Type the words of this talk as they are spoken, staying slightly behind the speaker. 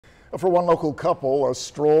For one local couple, a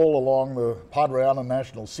stroll along the Padre Island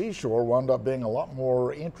National Seashore wound up being a lot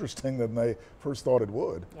more interesting than they first thought it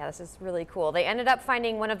would. Yeah, this is really cool. They ended up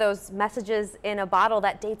finding one of those messages in a bottle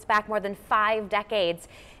that dates back more than 5 decades.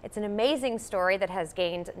 It's an amazing story that has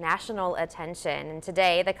gained national attention. And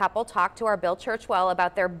today, the couple talked to our Bill Churchwell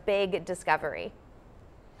about their big discovery.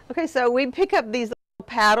 Okay, so we pick up these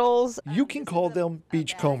paddles. You can call them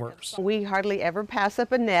beachcombers. We hardly ever pass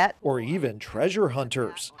up a net. Or even treasure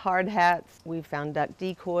hunters. Hard hats. We found duck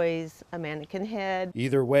decoys, a mannequin head.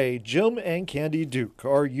 Either way, Jim and Candy Duke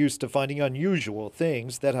are used to finding unusual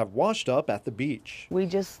things that have washed up at the beach. We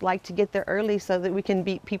just like to get there early so that we can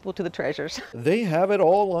beat people to the treasures. They have it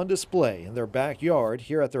all on display in their backyard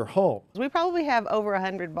here at their home. We probably have over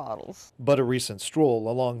 100 bottles. But a recent stroll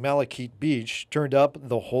along Malequite Beach turned up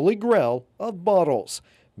the Holy Grail of bottles.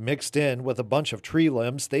 Mixed in with a bunch of tree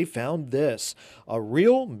limbs, they found this, a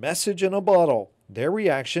real message in a bottle. Their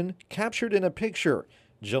reaction captured in a picture.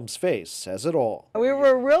 Jim's face says it all. We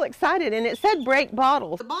were real excited, and it said break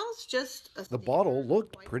bottles. The bottle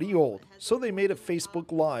looked pretty old, so they made a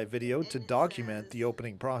Facebook Live video to document the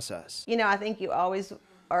opening process. You know, I think you always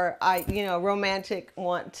romantic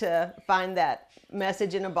want to find that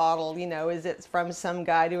message in a bottle, is it from some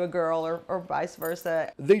guy to a girl or vice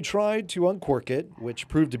versa. They tried to uncork it, which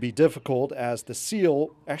proved to be difficult as the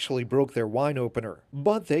seal actually broke their wine opener,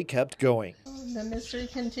 but they kept going. The mystery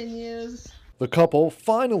continues. The couple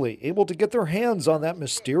finally able to get their hands on that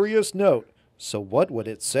mysterious note. So what would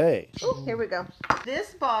it say? Ooh, here we go.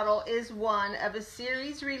 This bottle is one of a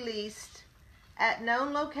series released at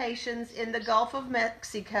known locations in the Gulf of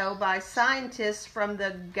Mexico by scientists from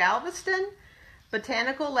the Galveston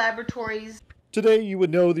Botanical Laboratories. Today you would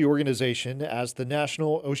know the organization as the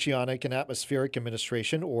National Oceanic and Atmospheric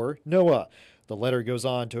Administration, or NOAA. The letter goes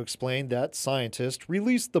on to explain that scientists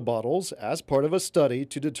released the bottles as part of a study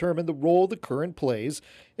to determine the role the current plays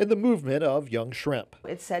in the movement of young shrimp.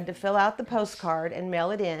 It said to fill out the postcard and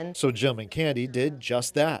mail it in. So Jim and Candy did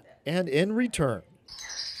just that, and in return,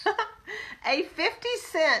 a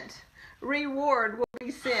 50-cent reward will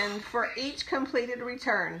be sent for each completed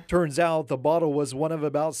return. Turns out the bottle was one of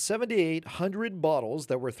about 7,800 bottles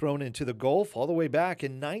that were thrown into the Gulf all the way back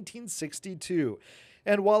in 1962.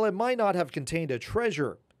 And while it might not have contained a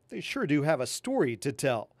treasure, they sure do have a story to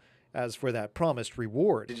tell. As for that promised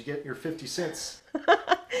reward. Did you get your 50 cents?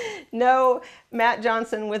 No, Matt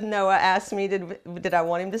Johnson with NOAA asked me did I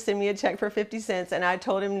want him to send me a check for 50 cents, and I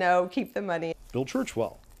told him no, keep the money. Bill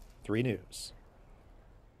Churchwell, 3 News.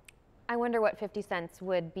 I wonder what 50 cents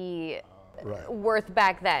would be worth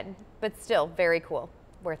back then, but still very cool,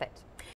 worth it.